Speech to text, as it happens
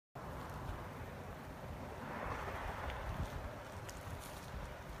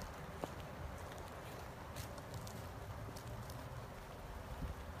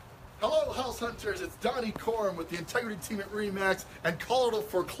Hello, house hunters. It's Donnie Corum with the Integrity Team at RE/MAX and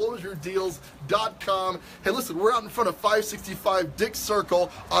ColoradoForeclosureDeals.com. Hey, listen, we're out in front of 565 Dick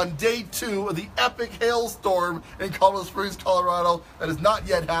Circle on day 2 of the epic hailstorm in Colorado Springs, Colorado. That has not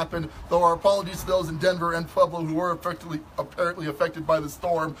yet happened, though our apologies to those in Denver and Pueblo who were apparently affected by the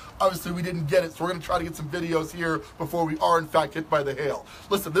storm. Obviously, we didn't get it, so we're going to try to get some videos here before we are, in fact, hit by the hail.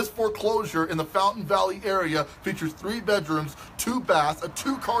 Listen, this foreclosure in the Fountain Valley area features 3 bedrooms, 2 baths, a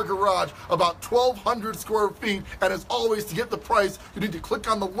 2-car garage, about 1,200 square feet, and as always, to get the price, you need to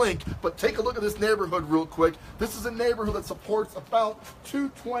click on the link. But take a look at this neighborhood real quick. This is a neighborhood that supports about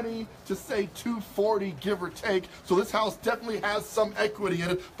 220 to say 240, give or take. So this house definitely has some equity in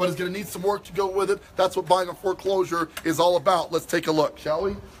it, but it's going to need some work to go with it. That's what buying a foreclosure is all about. Let's take a look, shall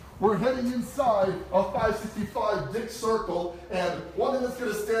we? We're heading inside of 565 Dick Circle, and one thing that's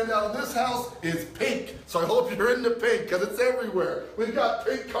going to stand out in this house is pink. So I hope you're into pink, because it's everywhere. We've got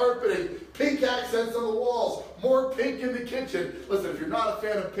pink carpeting, pink accents on the walls, more pink in the kitchen. Listen, if you're not a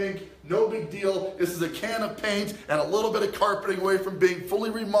fan of pink, no big deal. This is a can of paint and a little bit of carpeting away from being fully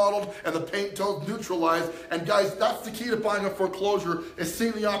remodeled and the paint tones neutralized. And guys, that's the key to buying a foreclosure, is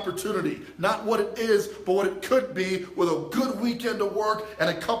seeing the opportunity. Not what it is, but what it could be with a good weekend of work and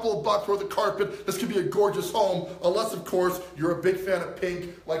a couple of bucks worth of carpet. This could be a gorgeous home, unless, of course, you're a big fan of pink,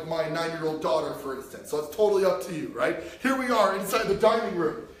 like my 9-year-old daughter, for instance. So it's totally up to you, right? Here we are inside the dining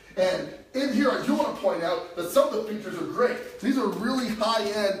room. And in here, I do want to point out that some of the features are great. These are really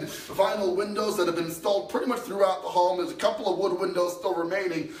high-end vinyl windows that have been installed pretty much throughout the home. There's a couple of wood windows still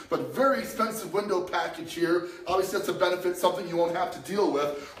remaining, but very expensive window package here. Obviously, that's a benefit, something you won't have to deal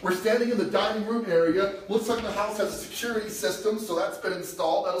with. We're standing in the dining room area. Looks like the house has a security system, so that's been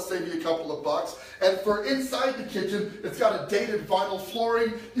installed. That'll save you a couple of bucks. And for inside the kitchen, it's got a dated vinyl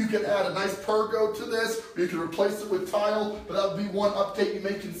flooring. You can add a nice pergo to this, or you can replace it with tile, but that would be one update you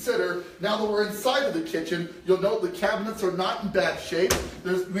may consider. Now that we're inside of the kitchen, you'll note the cabinets are not in bad shape.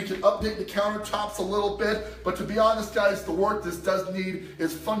 We can update the countertops a little bit, but to be honest, guys, the work this does need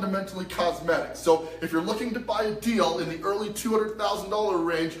is fundamentally cosmetic. So if you're looking to buy a deal in the early $200,000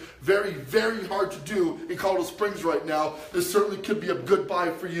 range, very, very hard to do in Colorado Springs right now, this certainly could be a good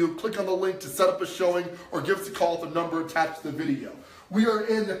buy for you. Click on the link to set up a showing or give us a call at the number attached to the video. We are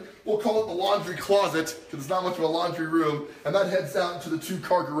in, we'll call it the laundry closet, because it's not much of a laundry room, and that heads out into the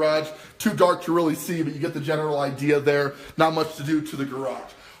 2-car garage. Too dark to really see, but you get the general idea there. Not much to do to the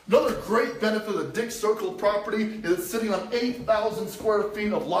garage. Another great benefit of the Dick Circle property is it's sitting on 8,000 square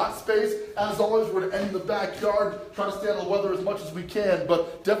feet of lot space. As always, we're to end in the backyard, try to stand the weather as much as we can,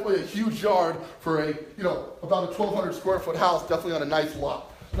 but definitely a huge yard for a, about a 1,200 square foot house, definitely on a nice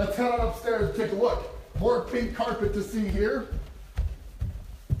lot. Let's head on upstairs and take a look. More pink carpet to see here.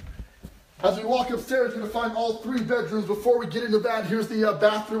 As we walk upstairs, you're going to find all 3 bedrooms. Before we get into that, here's the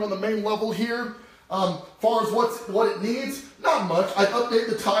bathroom on the main level here. Far as what it needs, not much. I update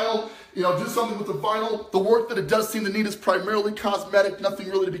the tile, do something with the vinyl. The work that it does seem to need is primarily cosmetic,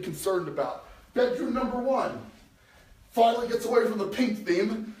 nothing really to be concerned about. Bedroom number 1 finally gets away from the pink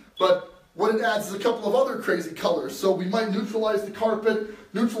theme, but what it adds is a couple of other crazy colors. So we might neutralize the carpet,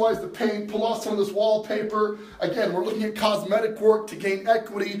 neutralize the paint, pull off some of this wallpaper. Again, we're looking at cosmetic work to gain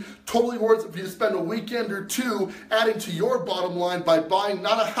equity. Totally worth it for you to spend a weekend or 2 adding to your bottom line by buying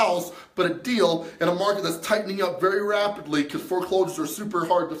not a house, but a deal in a market that's tightening up very rapidly because foreclosures are super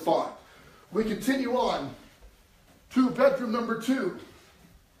hard to find. We continue on to bedroom number 2.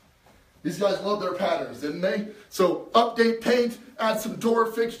 These guys love their patterns, didn't they? So update paint, add some door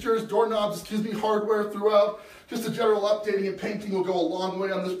fixtures, doorknobs, hardware throughout. Just a general updating and painting will go a long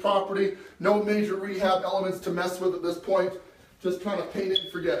way on this property. No major rehab elements to mess with at this point. Just kind of paint it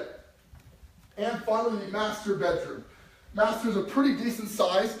and forget it. And finally, the master bedroom. Master's a pretty decent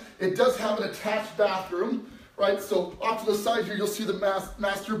size. It does have an attached bathroom, right? So off to the side here, you'll see the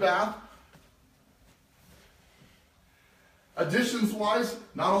master bath. Additions-wise,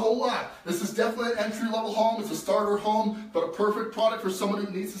 not a whole lot. This is definitely an entry-level home. It's a starter home, but a perfect product for someone who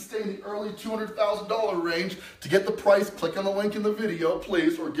needs to stay in the early $200,000 range. To get the price, click on the link in the video,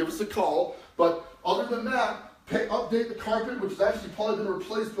 please, or give us a call. But other than that, update the carpet, which has actually probably been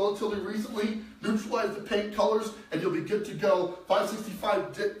replaced relatively recently, neutralize the paint colors, and you'll be good to go.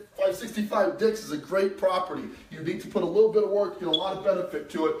 565 Dicks is a great property. You need to put a little bit of work, get a lot of benefit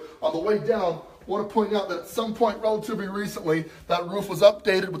to it. On the way down, I want to point out that at some point relatively recently, that roof was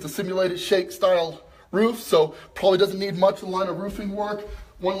updated with the simulated shake style roof, so probably doesn't need much in the line of roofing work.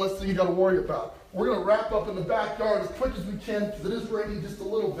 One less thing you got to worry about. We're going to wrap up in the backyard as quick as we can because it is raining just a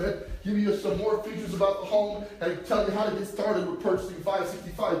little bit, give you some more features about the home, and tell you how to get started with purchasing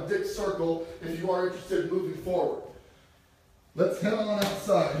 565 Dick Circle if you are interested in moving forward. Let's head on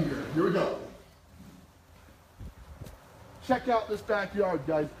outside here. Here we go. Check out this backyard,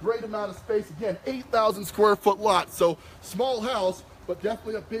 guys. Great amount of space. Again, 8,000 square foot lot. So small house, but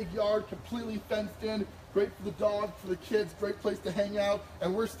definitely a big yard, completely fenced in. Great for the dog, for the kids, great place to hang out.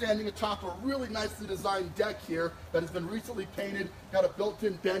 And we're standing atop a really nicely designed deck here that has been recently painted. Got a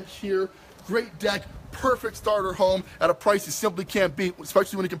built-in bench here. Great deck, perfect starter home at a price you simply can't beat,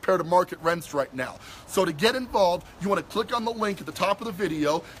 especially when you compare to market rents right now. So to get involved, you want to click on the link at the top of the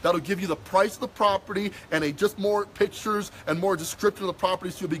video. That'll give you the price of the property and just more pictures and more description of the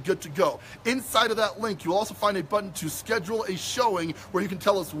property, so you'll be good to go. Inside of that link, you'll also find a button to schedule a showing where you can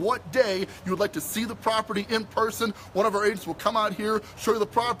tell us what day you would like to see the property in person. One of our agents will come out here, show you the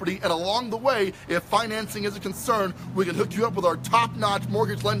property, and along the way, if financing is a concern, we can hook you up with our top-notch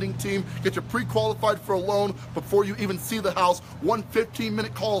mortgage lending team, get you pre-qualified for a loan before you even see the house. 1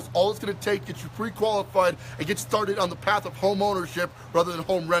 15-minute call is all it's going to take, get you pre-qualified and get started on the path of home ownership rather than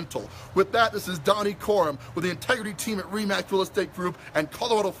home rental. With that, this is Donnie Corum with the Integrity team at RE/MAX Real Estate Group and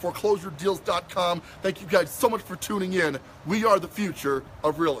ColoradoForeclosureDeals.com. Thank you guys so much for tuning in. We are the future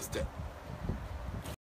of real estate.